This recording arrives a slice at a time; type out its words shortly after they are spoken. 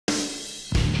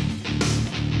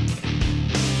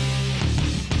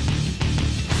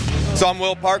So I'm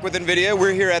Will Park with NVIDIA.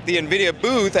 We're here at the NVIDIA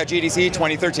booth at GDC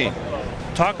 2013.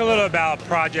 Talk a little about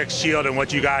Project Shield and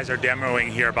what you guys are demoing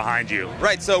here behind you.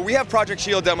 Right, so we have Project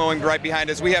Shield demoing right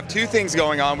behind us. We have two things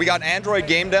going on. We got Android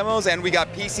game demos and we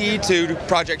got PC to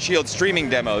Project Shield streaming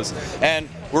demos. And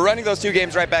we're running those two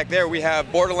games right back there. We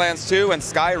have Borderlands 2 and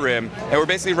Skyrim, and we're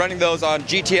basically running those on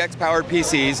GTX powered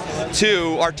PCs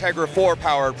to our Tegra 4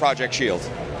 powered Project Shield.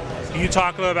 Can you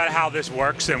talk a little about how this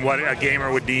works and what a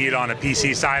gamer would need on a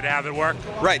PC side to have it work?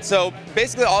 Right, so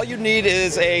basically all you need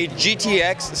is a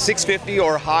GTX 650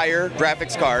 or higher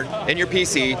graphics card in your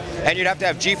PC, and you'd have to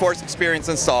have GeForce Experience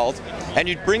installed. And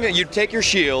you'd take your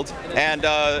Shield, and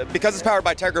because it's powered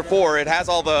by Tegra 4, it has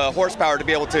all the horsepower to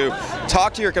be able to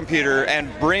talk to your computer and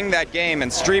bring that game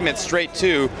and stream it straight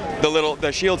to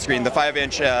the Shield screen, the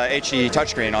 5-inch HD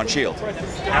touchscreen on Shield.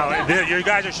 Now, you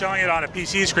guys are showing it on a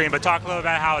PC screen, but talk a little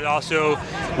about how it also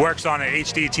works on an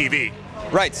HD TV.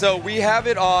 Right, so we have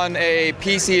it on a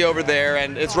PC over there,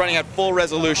 and it's running at full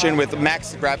resolution with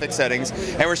max graphics settings,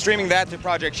 and we're streaming that to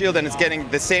Project Shield, and it's getting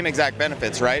the same exact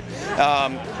benefits, right?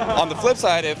 On the flip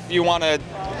side, if you want to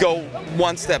go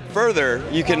one step further,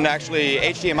 you can actually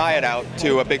HDMI it out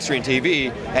to a big screen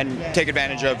TV and take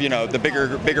advantage of, the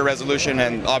bigger resolution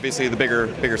and obviously the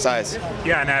bigger size.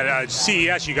 Yeah, and at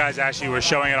CES, you guys actually were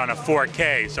showing it on a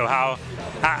 4K. So how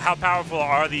powerful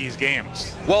are these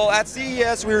games? Well, at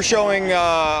CES we were showing,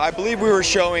 I believe we were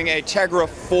showing a Tegra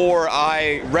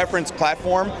 4i reference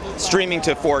platform streaming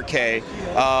to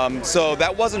 4K. So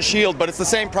that wasn't Shield, but it's the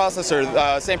same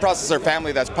processor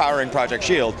family that's powering Project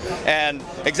Shield. And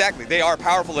exactly, they are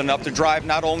powerful enough to drive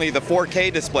not only the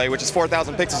 4K display, which is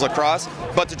 4,000 pixels across,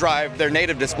 but to drive their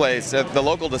native displays, the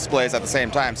local displays at the same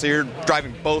time. So you're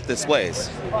driving both displays.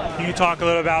 Can you talk a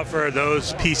little about, for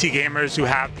those PC gamers who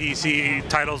have PC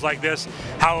titles like this,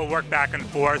 how it will work back and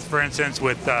forth, for instance,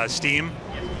 with Steam?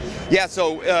 Yeah,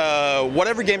 so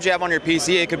whatever games you have on your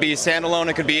PC, it could be standalone,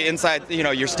 it could be inside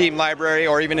your Steam library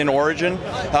or even in Origin.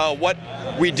 What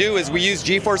we do is we use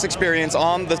GeForce Experience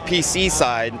on the PC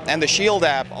side and the Shield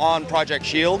app on Project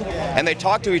Shield, and they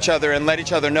talk to each other and let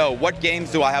each other know what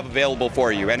games do I have available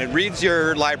for you. And it reads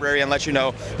your library and lets you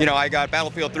know, I got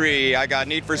Battlefield 3, I got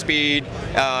Need for Speed,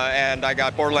 and I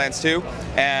got Borderlands 2.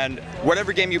 And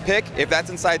whatever game you pick, if that's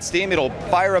inside Steam, it'll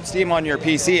fire up Steam on your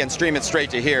PC and stream it straight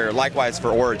to here, likewise for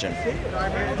Origin.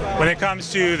 When it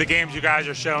comes to the games you guys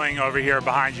are showing over here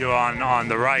behind you on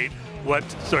the right, what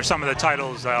are some of the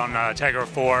titles on Tegra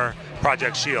 4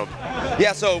 Project Shield?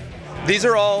 Yeah, so these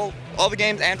are all the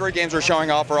games, Android games we're showing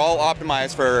off are all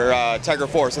optimized for Tegra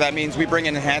 4. So that means we bring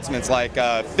in enhancements like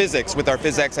physics with our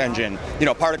PhysX engine,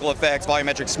 particle effects,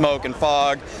 volumetric smoke and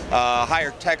fog,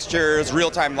 higher textures,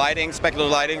 real-time lighting,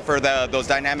 specular lighting for those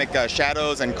dynamic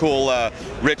shadows and cool,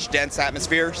 rich, dense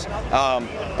atmospheres.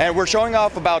 And we're showing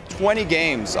off about 20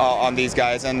 games on these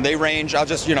guys, and they range, I'll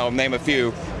just name a few.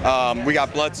 We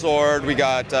got Bloodsword, we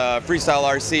got Freestyle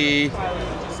RC,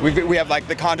 we have like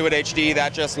the Conduit HD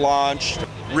that just launched.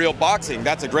 Real Boxing,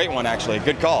 that's a great one actually,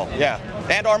 good call, yeah.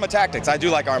 And Arma Tactics, I do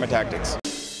like Arma Tactics.